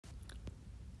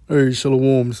Hey,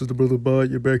 Shalom, this is the Brother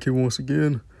Bud. You're back here once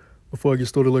again. Before I get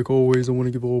started, like always, I want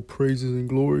to give all praises and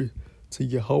glory to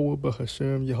Yahweh,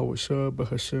 Bahashem, Yahweh Shah,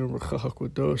 Bahashem,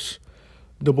 Rachahakwadash.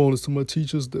 The bonus to my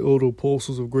teachers, the elder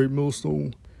apostles of Great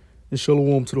Millstone, and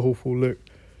Shalom to the hopeful elect.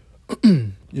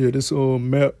 This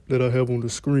map that I have on the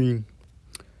screen,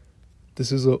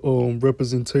 this is a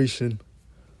representation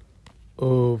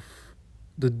of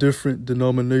the different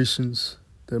denominations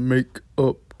that make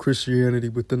up Christianity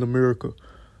within America.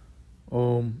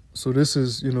 So this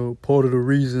is, part of the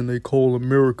reason they call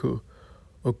America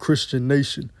a Christian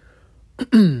nation.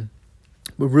 But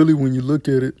really, when you look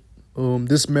at it,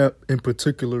 this map in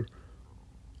particular,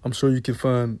 I'm sure you can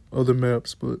find other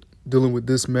maps, but dealing with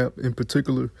this map in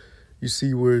particular, you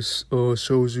see where it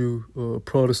shows you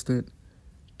Protestant,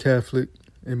 Catholic,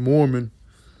 and Mormon.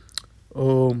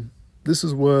 This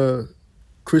is why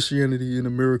Christianity in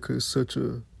America is such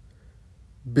a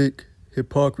big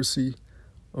hypocrisy.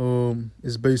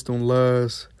 It's based on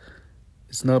lies.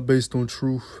 It's not based on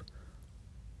truth.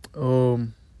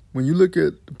 When you look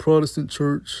at the Protestant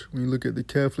church, when you look at the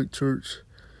Catholic church,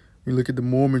 when you look at the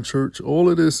Mormon church, all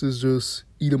of this is just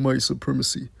Edomite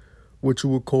supremacy, what you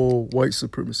would call white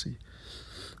supremacy.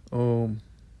 The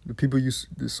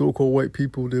so-called white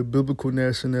people, their biblical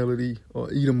nationality are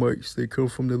Edomites. They come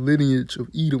from the lineage of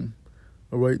Edom.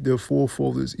 All right, their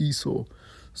forefather is Esau.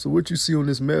 So what you see on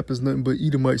this map is nothing but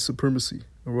Edomite supremacy.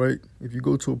 All right. If you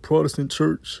go to a Protestant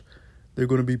church, they're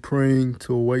going to be praying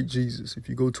to a white Jesus. If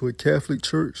you go to a Catholic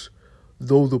church,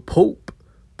 though the Pope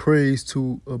prays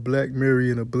to a black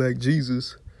Mary and a black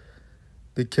Jesus,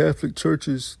 the Catholic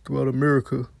churches throughout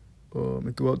America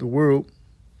and throughout the world,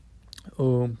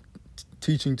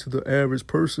 teaching to the average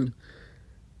person,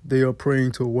 they are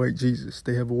praying to a white Jesus.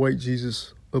 They have a white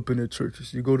Jesus up in their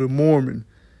churches. You go to Mormon,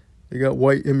 they got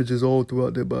white images all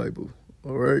throughout their Bible.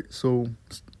 All right. So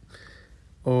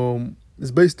it's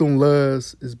based on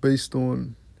lies. It's based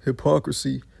on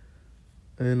hypocrisy.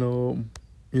 And,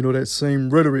 that same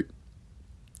rhetoric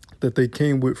that they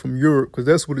came with from Europe, because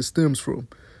that's what it stems from.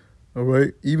 All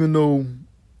right. Even though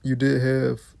you did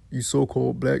have you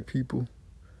so-called black people,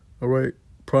 all right,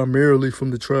 primarily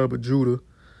from the tribe of Judah,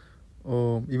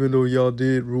 even though y'all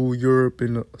did rule Europe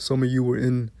and some of you were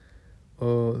in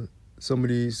some of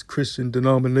these Christian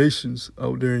denominations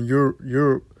out there in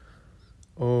Europe,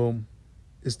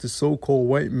 it's the so-called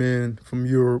white man from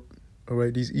Europe, all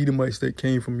right, these Edomites that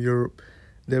came from Europe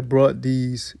that brought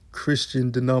these Christian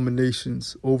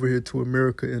denominations over here to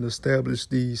America and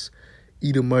established these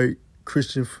Edomite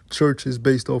Christian churches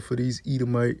based off of these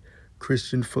Edomite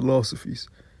Christian philosophies.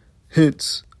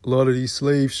 Hence, a lot of these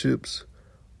slave ships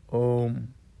were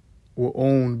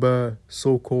owned by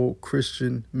so-called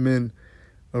Christian men,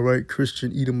 all right,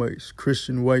 Christian Edomites,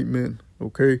 Christian white men,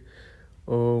 okay?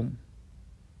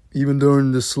 Even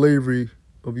during the slavery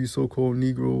of you so-called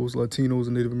Negroes, Latinos,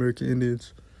 and Native American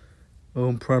Indians,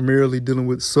 primarily dealing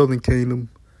with Southern Kingdom,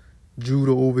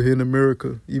 Judah over here in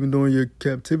America, even during your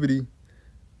captivity,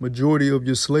 majority of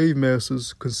your slave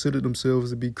masters considered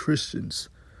themselves to be Christians,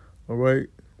 all right?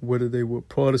 Whether they were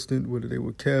Protestant, whether they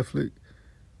were Catholic,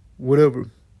 whatever,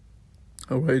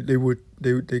 all right?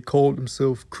 They called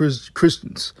themselves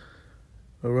Christians,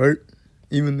 all right?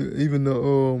 Even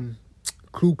the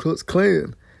Ku Klux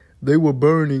Klan, they were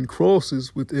burning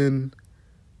crosses within,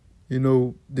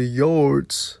 the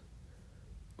yards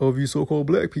of you so-called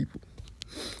black people.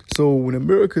 So when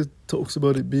America talks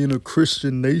about it being a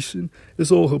Christian nation,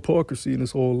 it's all hypocrisy and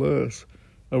it's all lies.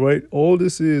 All right? All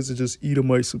this is just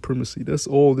Edomite supremacy. That's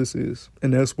all this is.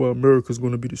 And that's why America is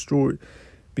going to be destroyed,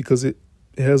 because it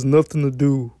has nothing to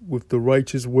do with the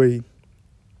righteous way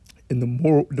and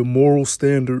the moral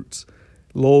standards,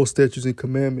 laws, statutes, and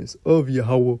commandments of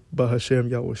Yahweh Bahashem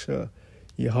Yahweh Shah.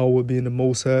 Yahweh being the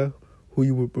Most High, who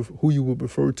you would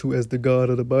refer to as the God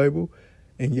of the Bible,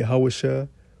 and Yahweh Shah,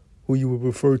 who you would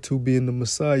refer to being the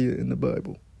Messiah in the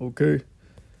Bible. Okay?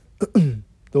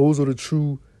 Those are the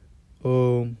true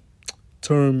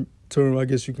term, I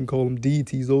guess you can call them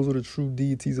deities. Those are the true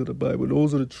deities of the Bible.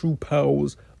 Those are the true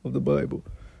powers of the Bible.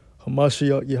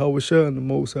 Hamashiach Yahweh Shah and the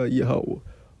Most High Yahweh.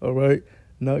 All right?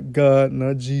 Not God,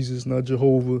 not Jesus, not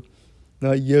Jehovah,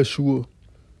 not Yeshua,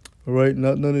 all right?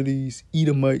 Not none of these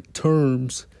Edomite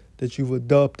terms that you've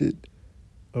adopted,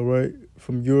 all right,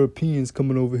 from Europeans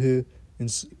coming over here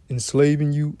and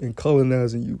enslaving you and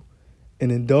colonizing you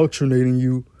and indoctrinating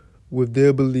you with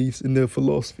their beliefs and their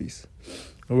philosophies,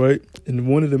 all right? And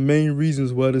one of the main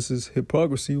reasons why this is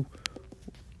hypocrisy,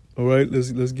 all right,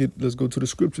 let's go to the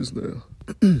scriptures now.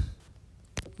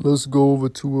 Let's go over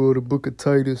to the book of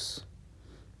Titus.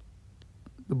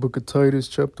 The book of Titus,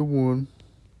 chapter 1.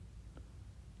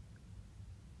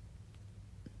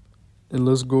 And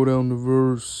let's go down to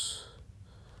verse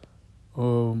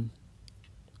um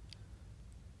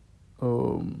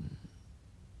um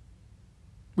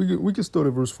we can start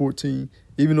at verse 14,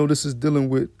 even though this is dealing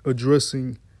with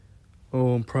addressing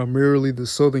primarily the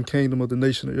southern kingdom of the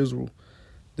nation of Israel.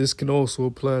 This can also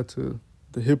apply to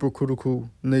the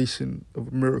hypocritical nation of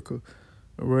America,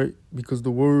 all right? Because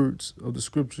the words of the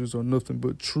scriptures are nothing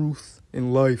but truth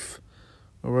and life,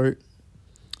 all right?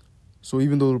 So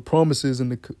even though the promises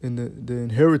and the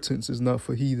inheritance is not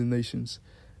for heathen nations,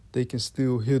 they can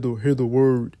still hear the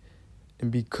word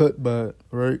and be cut by it,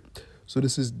 right? So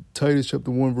this is Titus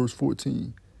chapter 1, verse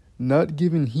 14. Not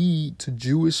giving heed to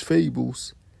Jewish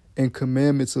fables and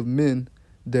commandments of men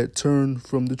that turn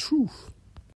from the truth.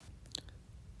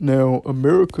 Now,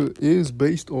 America is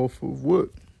based off of what?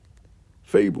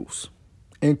 Fables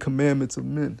and commandments of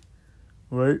men,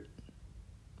 right?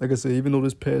 Like I said, even though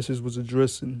this passage was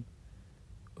addressing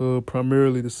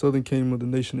primarily the southern kingdom of the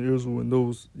nation of Israel and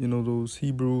those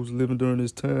Hebrews living during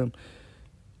this time,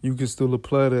 you can still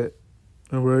apply that,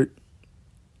 all right,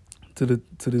 to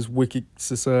this wicked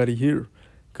society here,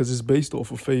 because it's based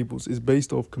off of fables. It's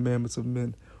based off commandments of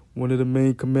men. One of the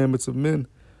main commandments of men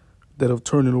that are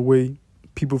turning away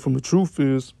people from the truth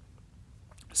is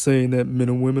saying that men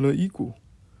and women are equal.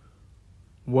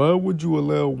 Why would you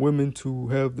allow women to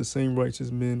have the same rights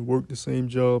as men, work the same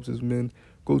jobs as men,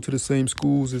 go to the same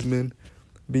schools as men,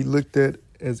 be looked at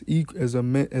as a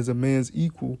man's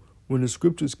equal, when the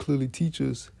scriptures clearly teach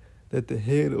us that the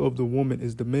head of the woman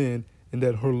is the man and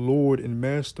that her Lord and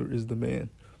master is the man?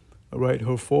 All right,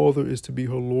 her father is to be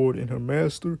her Lord and her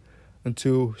master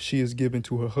until she is given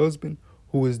to her husband,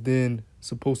 who is then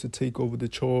supposed to take over the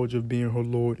charge of being her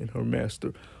Lord and her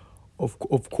master.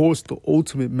 Of course, the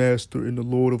ultimate master and the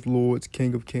Lord of Lords,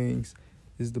 King of Kings,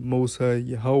 is the Most High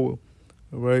Yahweh, all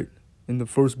right? And the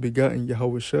first begotten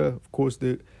Yahweh Shah. Of course,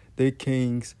 they're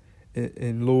kings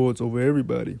and lords over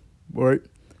everybody, right?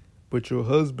 But your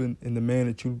husband and the man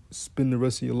that you spend the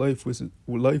rest of your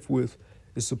life with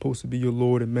is supposed to be your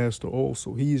Lord and master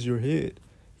also. He is your head.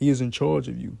 He is in charge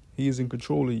of you. He is in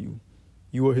control of you.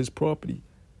 You are his property.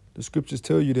 The scriptures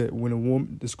tell you that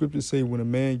the scriptures say when a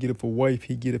man getteth a wife,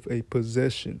 he getteth a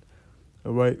possession,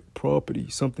 all right, property,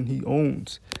 something he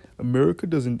owns. America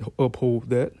doesn't uphold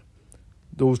that,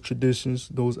 those traditions,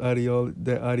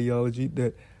 that ideology,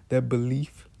 that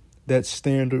belief, that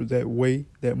standard, that way,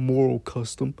 that moral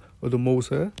custom of the Most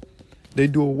High. They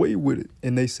do away with it,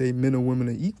 and they say men and women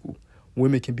are equal.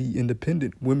 Women can be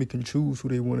independent. Women can choose who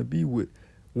they want to be with.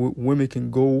 Women can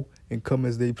go and come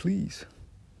as they please.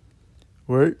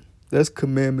 Right? That's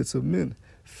commandments of men.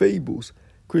 Fables.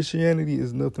 Christianity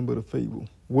is nothing but a fable.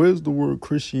 Where's the word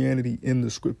Christianity in the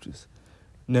scriptures?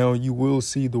 Now, you will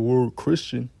see the word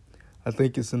Christian. I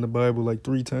think it's in the Bible like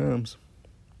 3 times.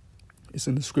 It's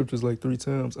in the scriptures like 3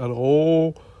 times. Out of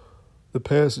all the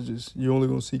passages, you're only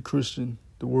going to see Christian,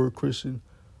 the word Christian,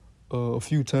 a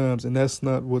few times. And that's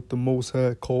not what the Most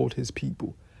High called his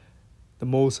people. The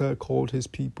Most High called his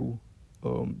people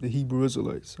the Hebrew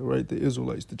Israelites, all right? The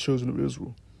Israelites, the children of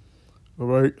Israel, all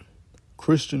right?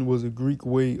 Christian was a Greek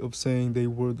way of saying they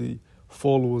were the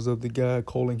followers of the guy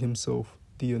calling himself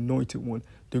the Anointed One.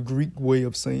 The Greek way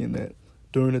of saying that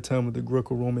during the time of the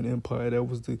Greco-Roman Empire, that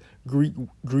was the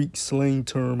Greek slang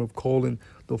term of calling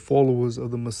the followers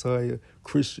of the Messiah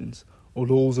Christians, or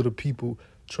those are the people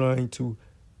trying to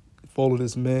follow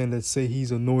this man that say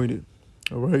he's anointed,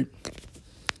 all right?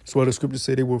 That's why the scriptures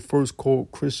say they were first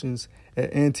called Christians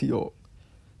at Antioch.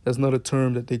 That's not a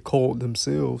term that they called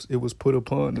themselves. It was put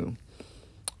upon them.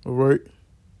 All right?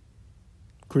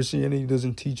 Christianity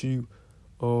doesn't teach you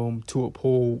to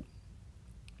uphold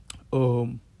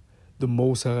the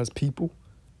Most High's people.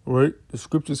 All right? The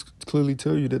scriptures clearly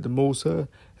tell you that the Most High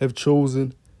have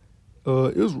chosen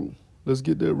Israel. Let's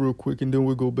get that real quick, and then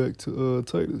we'll go back to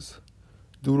Titus.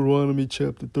 Deuteronomy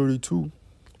chapter 32.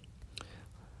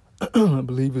 I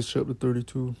believe it's chapter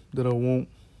 32 that I want.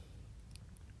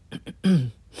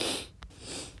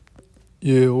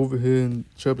 Yeah, over here in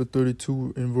chapter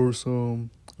 32 in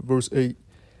verse 8,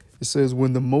 it says,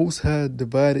 when the Most High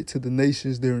divided to the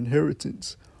nations their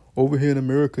inheritance. Over here in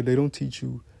America, they don't teach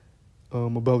you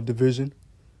about division,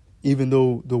 even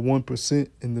though the 1%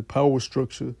 in the power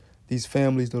structure, these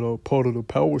families that are part of the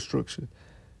power structure,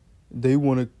 they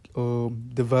want to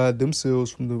divide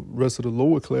themselves from the rest of the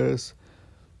lower class.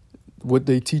 What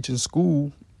they teach in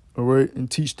school, all right, and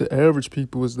teach the average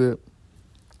people is that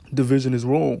division is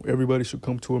wrong. Everybody should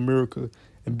come to America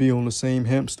and be on the same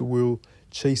hamster wheel,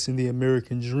 chasing the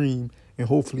American dream, and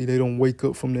hopefully they don't wake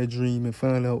up from that dream and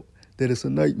find out that it's a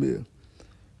nightmare.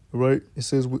 All right? It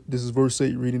says, this is verse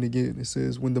 8, reading again. It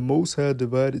says, when the Most High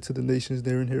divided to the nations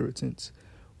their inheritance,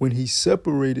 when he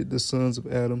separated the sons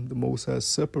of Adam, the Most High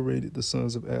separated the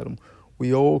sons of Adam.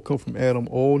 We all come from Adam.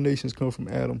 All nations come from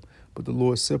Adam. But the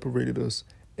Lord separated us,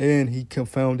 and he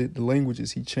confounded the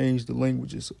languages. He changed the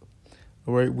languages.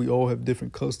 All right? We all have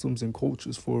different customs and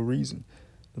cultures for a reason.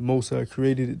 The Most High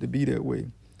created it to be that way.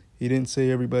 He didn't say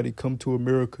everybody come to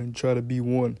America and try to be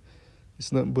one.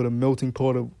 It's nothing but a melting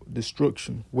pot of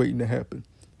destruction waiting to happen.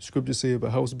 Scripture say if a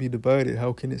house be divided,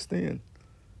 how can it stand?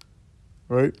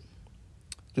 Right?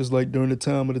 Just like during the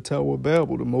time of the Tower of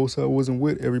Babel, the Most High wasn't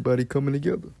with everybody coming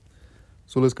together.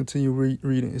 So let's continue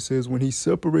reading. It says, when he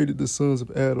separated the sons of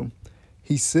Adam,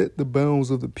 he set the bounds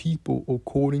of the people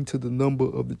according to the number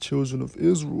of the children of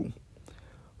Israel.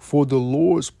 For the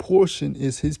Lord's portion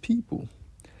is his people.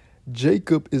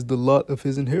 Jacob is the lot of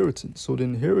his inheritance. So the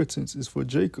inheritance is for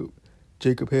Jacob.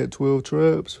 Jacob had 12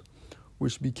 tribes,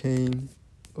 which became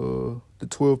the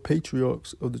 12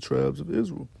 patriarchs of the tribes of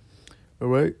Israel. All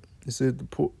right? It said,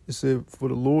 for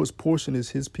the Lord's portion is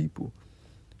his people.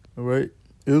 All right?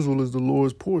 Israel is the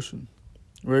Lord's portion.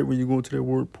 Right? When you go into that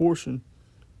word portion,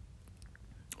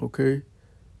 okay,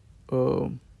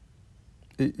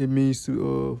 it means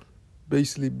to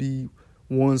basically be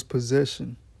one's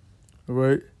possession. All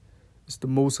right? It's the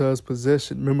Most High's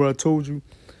possession. Remember I told you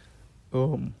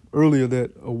earlier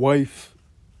that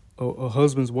a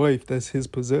husband's wife, that's his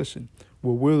possession.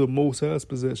 Well, we're the Most High's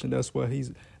possession. That's why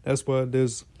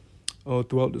there's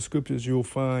throughout the scriptures you'll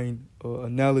find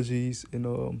analogies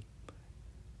and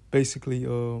basically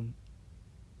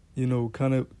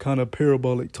kind of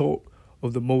parabolic talk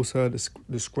of the Most High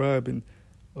describing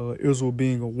Israel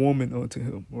being a woman unto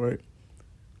him, right?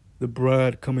 The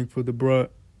bride coming for the bride,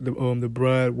 the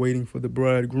bride waiting for the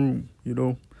bridegroom,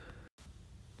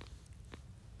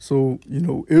 So,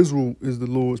 Israel is the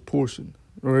Lord's portion,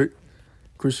 right?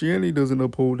 Christianity doesn't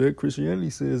uphold that. Christianity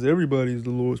says everybody is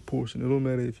the Lord's portion. It don't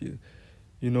matter if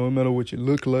no matter what you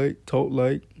look like, talk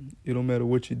like. It don't matter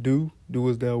what you do. Do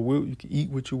as thou wilt. You can eat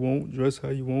what you want, dress how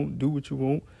you want, do what you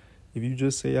want. If you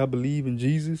just say, I believe in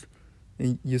Jesus,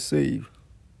 and you're saved.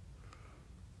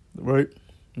 Right?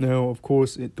 Now, of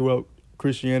course, throughout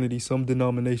Christianity, some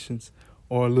denominations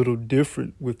are a little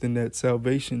different within that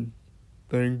salvation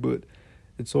thing, but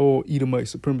it's all Edomite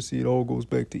supremacy. It all goes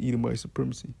back to Edomite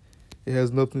supremacy. It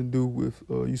has nothing to do with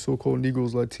you so-called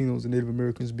Negroes, Latinos, and Native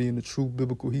Americans being the true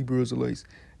biblical Hebrew Israelites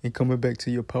and coming back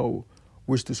to your power,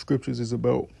 which the scriptures is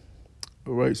about.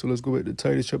 All right, so let's go back to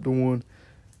Titus chapter 1,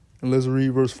 and let's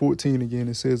read verse 14 again.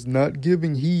 It says, not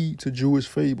giving heed to Jewish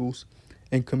fables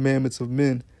and commandments of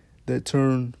men that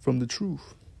turn from the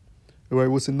truth. All right,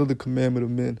 what's another commandment of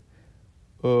men?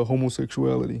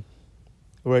 Homosexuality.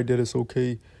 All right, that it's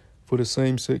okay for the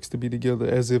same sex to be together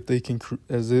as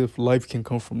if life can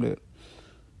come from that.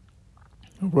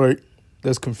 All right,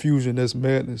 that's confusion, that's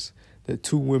madness, that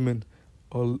two women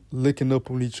are licking up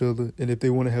on each other, and if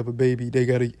they want to have a baby, they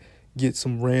got to get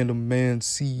some random man's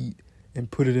seed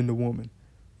and put it in the woman.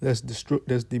 That's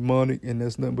demonic, and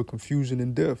that's nothing but confusion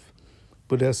and death.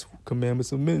 But that's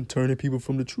commandments of men, turning people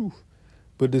from the truth.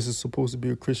 But this is supposed to be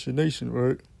a Christian nation,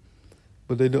 right?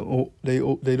 But they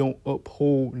don't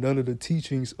uphold none of the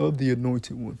teachings of the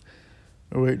Anointed One.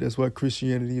 All right, that's why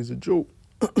Christianity is a joke.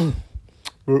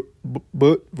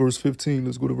 But verse 15,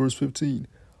 let's go to verse 15.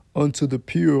 Unto the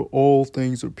pure all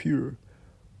things are pure,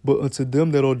 but unto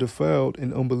them that are defiled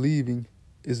and unbelieving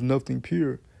is nothing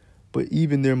pure. But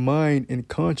even their mind and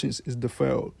conscience is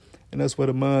defiled. And that's why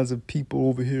the minds of people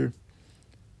over here,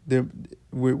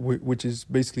 which is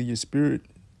basically your spirit,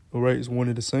 all right, is one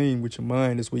and the same with your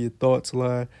mind. That's where your thoughts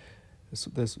lie.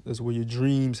 That's where your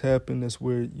dreams happen. That's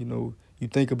where, you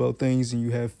think about things and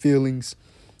you have feelings.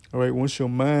 All right, once your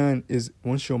mind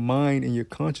and your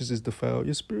conscience is defiled,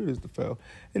 your spirit is defiled.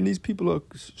 And these people are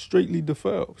straightly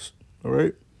defiled. All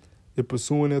right? They're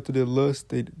pursuing after their lust.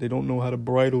 They don't know how to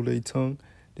bridle their tongue.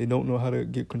 They don't know how to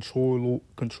get control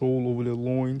over their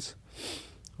loins.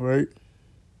 All right?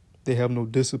 They have no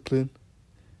discipline.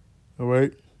 All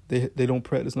right? They don't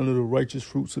practice none of the righteous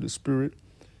fruits of the spirit.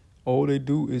 All they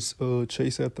do is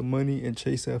chase after money and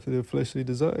chase after their fleshly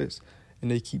desires.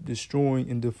 And they keep destroying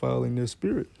and defiling their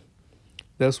spirit.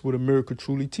 That's what America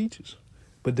truly teaches.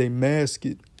 But they mask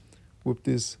it with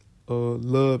this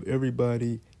love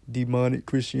everybody demonic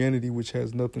Christianity, which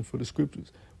has nothing for the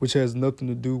scriptures, which has nothing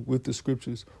to do with the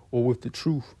scriptures or with the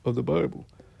truth of the Bible.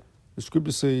 The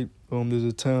scriptures say there's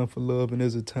a time for love and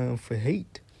there's a time for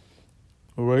hate.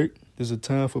 All right? There's a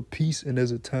time for peace and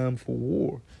there's a time for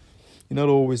war. You're not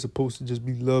always supposed to just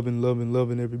be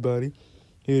loving everybody.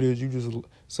 Here it is, you just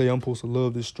say, I'm supposed to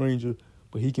love this stranger,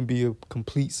 but he can be a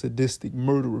complete sadistic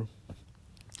murderer.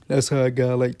 That's how a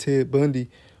guy like Ted Bundy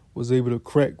was able to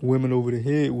crack women over the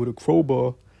head with a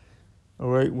crowbar, all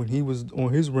right, when he was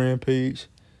on his rampage,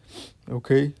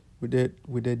 okay, with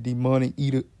that demonic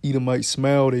Edomite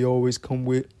smile they always come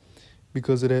with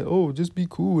because of that, oh, just be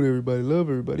cool with everybody, love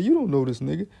everybody. You don't know this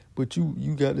nigga, but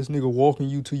you got this nigga walking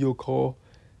you to your car,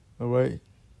 all right?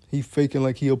 He faking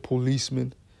like he a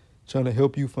policeman, trying to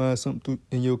help you find something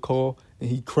in your car, and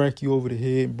he crack you over the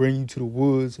head and bring you to the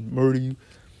woods and murder you,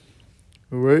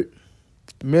 all right?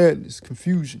 Madness,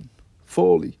 confusion,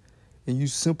 folly, and you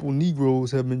simple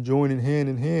Negroes have been joining hand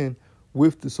in hand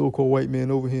with the so-called white man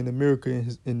over here in America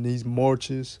in these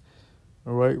marches,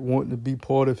 all right, wanting to be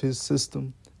part of his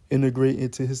system, integrate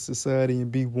into his society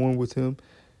and be one with him.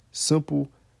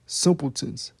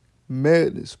 Simpletons,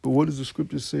 madness. But what does the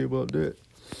scripture say about that?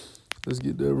 Let's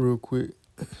get that real quick.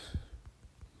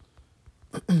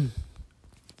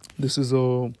 This is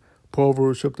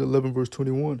Proverbs chapter 11, verse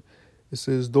 21. It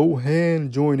says, though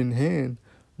hand join in hand,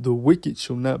 the wicked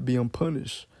shall not be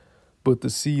unpunished, but the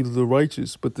seed of the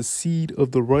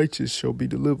righteous shall be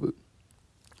delivered.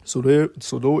 So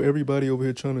though everybody over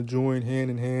here trying to join hand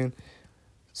in hand,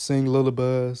 sing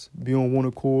lullabies, be on one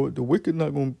accord, the wicked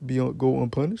not going to go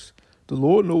unpunished. The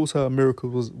Lord knows how America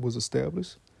was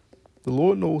established. The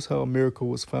Lord knows how America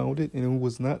was founded, and it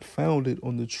was not founded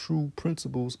on the true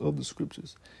principles of the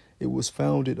scriptures. It was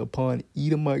founded upon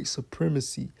Edomite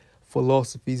supremacy,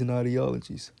 philosophies, and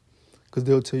ideologies. Because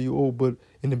they'll tell you, oh, but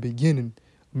in the beginning,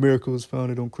 America was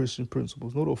founded on Christian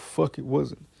principles. No, the fuck it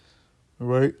wasn't. All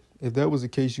right? If that was the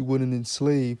case, you wouldn't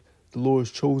enslave the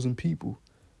Lord's chosen people.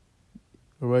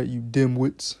 All right? You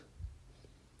dimwits.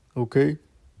 Okay?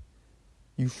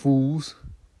 You fools.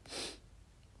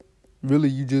 Really,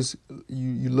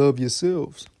 you love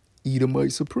yourselves.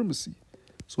 Edomite supremacy.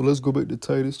 So let's go back to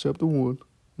Titus chapter 1.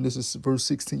 And this is verse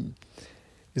 16.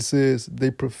 It says,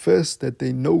 they profess that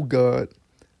they know God,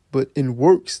 but in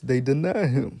works they deny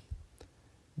him,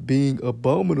 being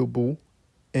abominable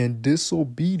and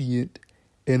disobedient,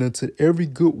 and unto every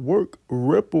good work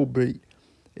reprobate.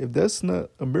 If that's not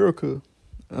America,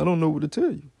 I don't know what to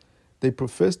tell you. They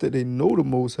profess that they know the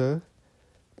Most High,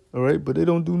 all right, but they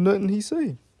don't do nothing he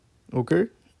say, okay?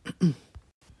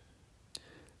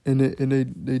 and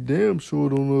they damn sure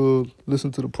don't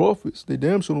listen to the prophets. They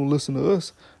damn sure don't listen to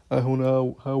us out on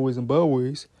our highways and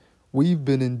byways. We've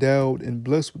been endowed and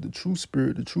blessed with the true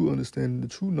spirit, the true understanding, the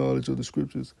true knowledge of the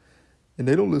scriptures, and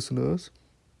they don't listen to us.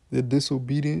 They're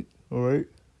disobedient, all right?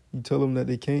 You tell them that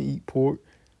they can't eat pork,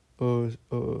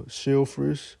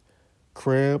 shellfish,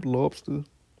 crab, lobster,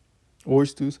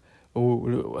 oysters.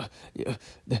 Oh, yeah,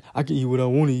 I can eat what I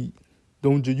want to eat.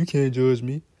 You can't judge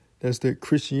me. That's that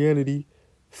Christianity,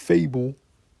 fable,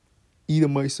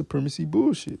 Edomite supremacy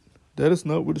bullshit. That is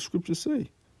not what the scriptures say.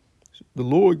 The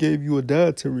Lord gave you a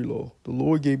dietary law. The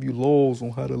Lord gave you laws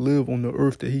on how to live on the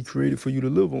earth that he created for you to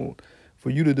live on.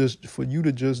 For you to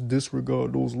just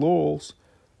disregard those laws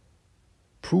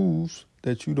proves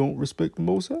that you don't respect the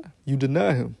Most High. You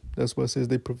deny him. That's why it says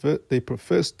they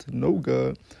profess to know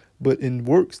God, but in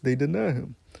works they deny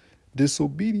him.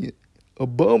 Disobedient,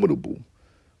 abominable,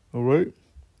 all right?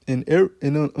 And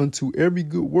unto every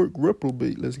good work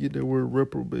reprobate. Let's get that word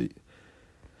reprobate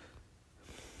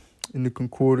in the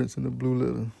concordance in the blue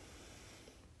letter.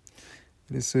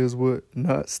 And it says what?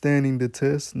 Not standing the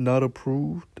test, not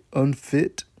approved,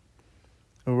 unfit,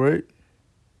 all right?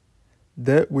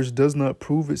 That which does not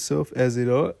prove itself as it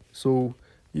ought. So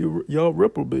y'all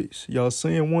reprobates. Y'all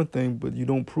saying one thing, but you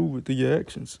don't prove it through your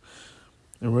actions,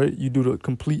 all right? You do the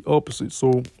complete opposite.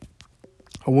 So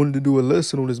I wanted to do a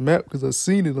lesson on this map because I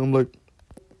seen it. I'm like,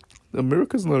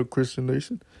 America's not a Christian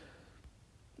nation,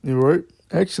 all right?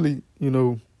 Actually,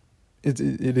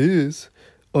 it is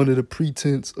under the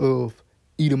pretense of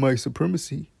Edomite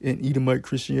supremacy and Edomite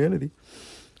Christianity,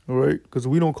 all right? Because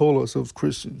we don't call ourselves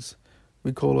Christians.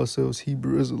 We call ourselves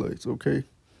Hebrew Israelites, okay?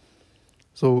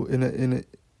 So in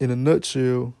a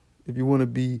nutshell, if you want to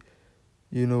be,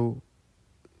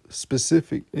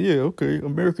 specific, yeah, okay,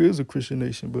 America is a Christian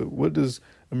nation, but what does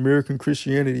American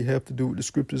Christianity have to do with the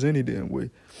scriptures any damn way?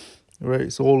 All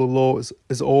right? So all the law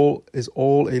is all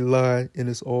a lie and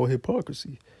it's all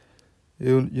hypocrisy.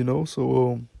 So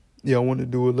I wanted to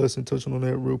do a lesson touching on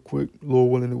that real quick.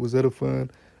 Lord willing, it was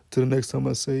edifying. Till the next time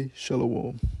I say,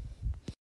 Shalom.